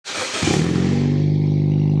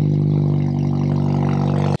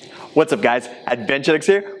What's up guys, AdventureX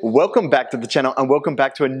here. Welcome back to the channel and welcome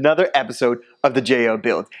back to another episode of the JL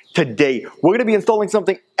build. Today, we're gonna be installing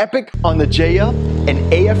something epic on the JL,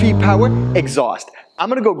 an AFE power exhaust. I'm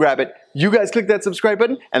gonna go grab it. You guys click that subscribe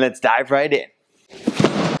button and let's dive right in.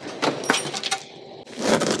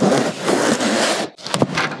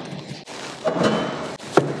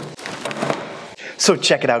 So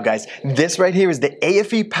check it out guys, this right here is the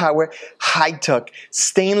AFE Power high-tuck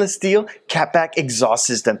stainless steel catback exhaust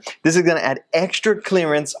system. This is going to add extra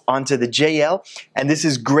clearance onto the JL, and this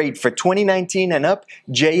is great for 2019 and up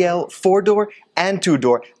JL 4-door and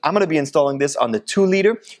 2-door. I'm going to be installing this on the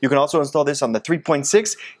 2-liter. You can also install this on the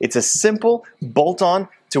 3.6. It's a simple bolt-on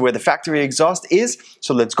to where the factory exhaust is,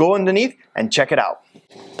 so let's go underneath and check it out.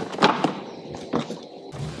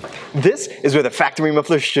 This is where the factory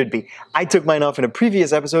muffler should be. I took mine off in a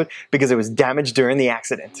previous episode because it was damaged during the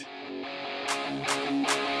accident.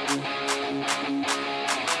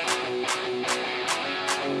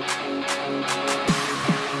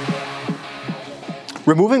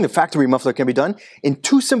 Removing the factory muffler can be done in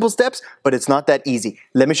 2 simple steps, but it's not that easy.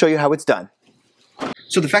 Let me show you how it's done.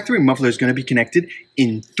 So the factory muffler is going to be connected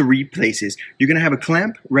in 3 places. You're going to have a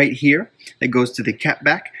clamp right here that goes to the cap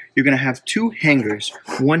back. You're going to have 2 hangers,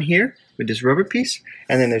 one here with this rubber piece,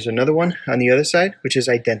 and then there's another one on the other side, which is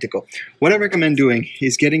identical. What I recommend doing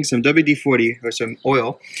is getting some WD-40 or some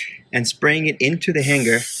oil and spraying it into the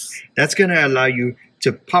hanger. That's going to allow you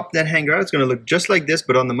to pop that hanger out. It's going to look just like this,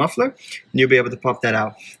 but on the muffler, and you'll be able to pop that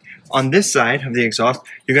out. On this side of the exhaust,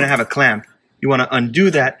 you're going to have a clamp. You want to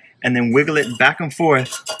undo that and then wiggle it back and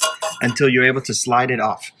forth until you're able to slide it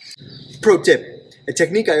off. Pro tip, a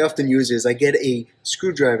technique I often use is I get a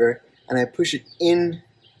screwdriver and I push it in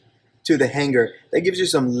to the hanger. That gives you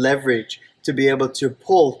some leverage to be able to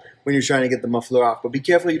pull when you're trying to get the muffler off. But be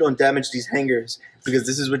careful you don't damage these hangers because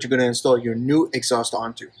this is what you're going to install your new exhaust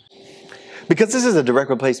onto. Because this is a direct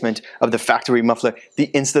replacement of the factory muffler, the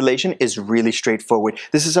installation is really straightforward.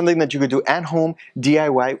 This is something that you could do at home,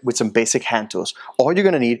 DIY, with some basic hand tools. All you're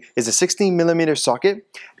going to need is a 16mm socket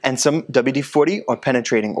and some WD-40 or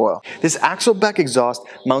penetrating oil. This axle back exhaust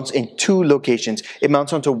mounts in 2 locations. It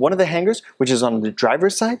mounts onto one of the hangers, which is on the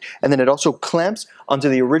driver's side, and then it also clamps onto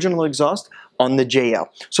the original exhaust on the JL.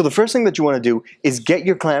 So the first thing that you want to do is get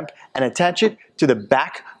your clamp and attach it to the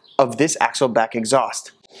back of this axle back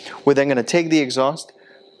exhaust. We're then going to take the exhaust,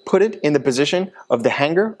 put it in the position of the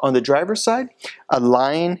hanger on the driver's side,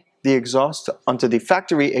 align the exhaust onto the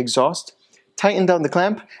factory exhaust, tighten down the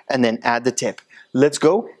clamp, and then add the tip. Let's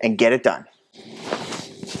go and get it done.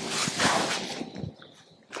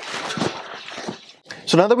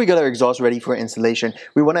 So now that we got our exhaust ready for installation,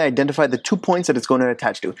 we want to identify the 2 points that it's going to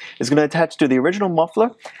attach to. It's going to attach to the original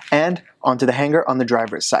muffler and onto the hanger on the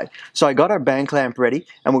driver's side. So I got our band clamp ready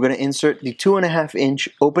and we're going to insert the 2.5-inch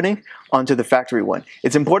opening onto the factory one.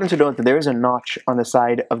 It's important to note that there is a notch on the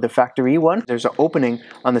side of the factory one. There's an opening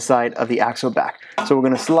on the side of the axle back. So we're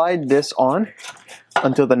going to slide this on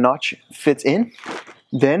until the notch fits in.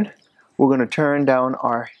 Then we're going to turn down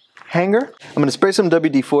our hanger. I'm going to spray some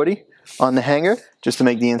WD-40 on the hanger just to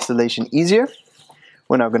make the installation easier.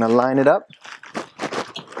 We're now going to line it up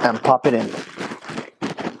and pop it in.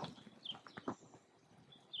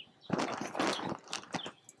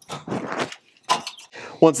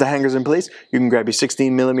 Once the hanger's in place, you can grab your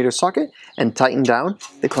 16mm socket and tighten down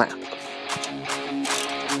the clamp.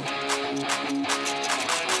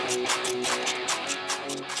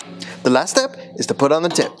 The last step is to put on the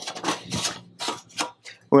tip.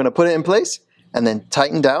 We're going to put it in place and then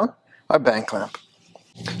tighten down our band clamp.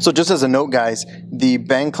 So just as a note guys, the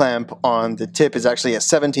band clamp on the tip is actually a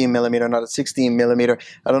 17mm, not a 16mm.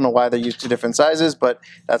 I don't know why they use 2 different sizes, but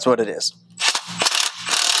that's what it is.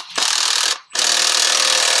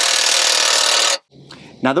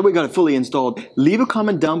 Now that we got it fully installed, leave a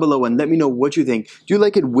comment down below and let me know what you think. Do you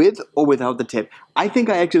like it with or without the tip? I think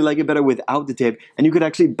I actually like it better without the tip, and you could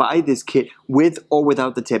actually buy this kit with or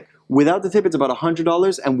without the tip. Without the tip, it's about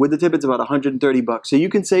 $100, and with the tip, it's about 130 bucks. So you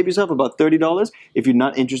can save yourself about $30 if you're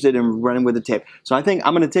not interested in running with the tip. So I think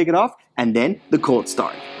I'm gonna take it off and then the cold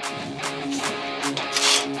start.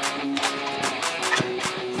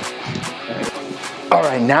 All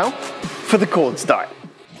right, now for the cold start.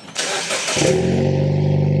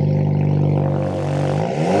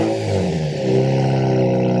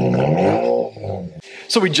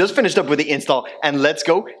 So we just finished up with the install and let's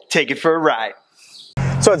go take it for a ride.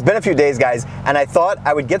 So it's been a few days guys, and I thought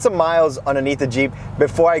I would get some miles underneath the Jeep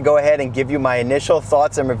before I go ahead and give you my initial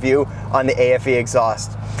thoughts and review on the AFE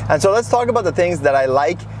exhaust. And so let's talk about the things that I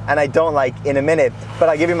like and I don't like in a minute, but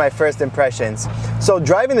I'll give you my first impressions. So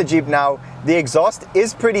driving the Jeep now, the exhaust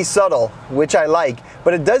is pretty subtle, which I like,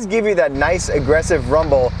 but it does give you that nice aggressive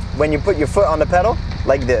rumble when you put your foot on the pedal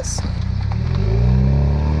like this.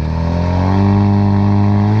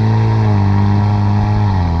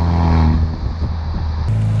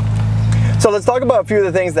 So let's talk about a few of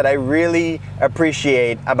the things that I really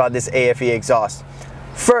appreciate about this AFE exhaust.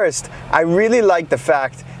 First, I really like the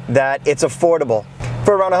fact that it's affordable.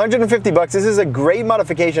 For around 150 bucks, this is a great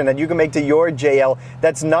modification that you can make to your JL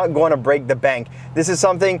that's not going to break the bank. This is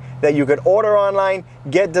something that you could order online,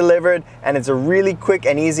 get delivered, and it's a really quick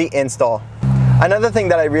and easy install. Another thing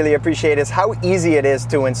that I really appreciate is how easy it is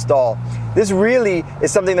to install. This really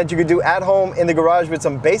is something that you could do at home in the garage with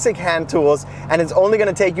some basic hand tools, and it's only going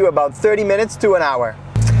to take you about 30 minutes to an hour.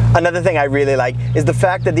 Another thing I really like is the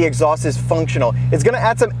fact that the exhaust is functional. It's going to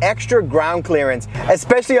add some extra ground clearance,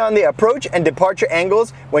 especially on the approach and departure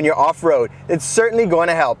angles when you're off-road. It's certainly going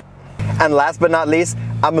to help. And last but not least,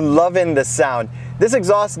 I'm loving the sound. This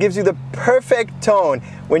exhaust gives you the perfect tone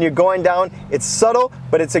when you're going down. It's subtle,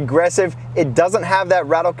 but it's aggressive. It doesn't have that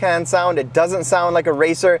rattle can sound. It doesn't sound like a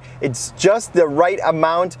racer. It's just the right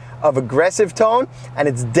amount of aggressive tone, and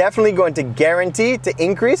it's definitely going to guarantee to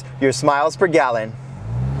increase your miles per gallon.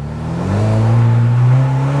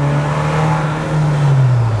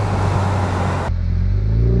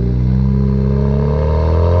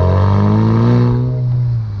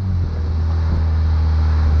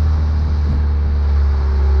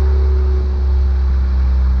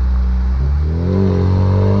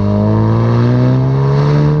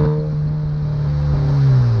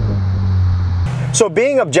 So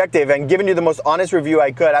being objective and giving you the most honest review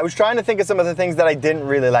I could, I was trying to think of some of the things that I didn't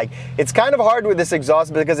really like. It's kind of hard with this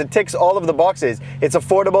exhaust because it ticks all of the boxes. It's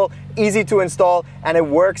affordable, easy to install, and it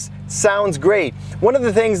works, sounds great. One of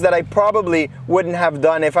the things that I probably wouldn't have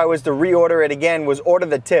done if I was to reorder it again was order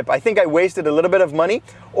the tip. I think I wasted a little bit of money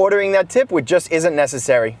ordering that tip, which just isn't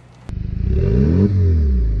necessary.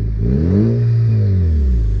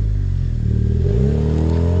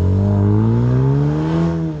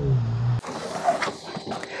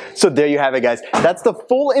 So there you have it, guys. That's the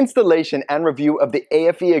full installation and review of the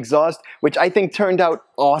AFE exhaust, which I think turned out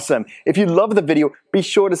awesome. If you love the video, be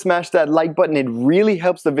sure to smash that like button. It really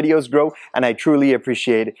helps the videos grow, and I truly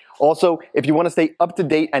appreciate it. Also, if you want to stay up to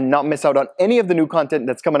date and not miss out on any of the new content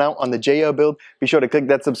that's coming out on the JL build, be sure to click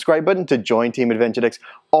that subscribe button to join Team AdventureX.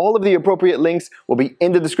 All of the appropriate links will be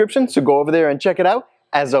in the description, so go over there and check it out.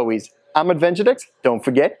 As always, I'm AdventureX. Don't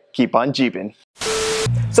forget, keep on Jeeping.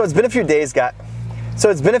 So it's been a few days, guys.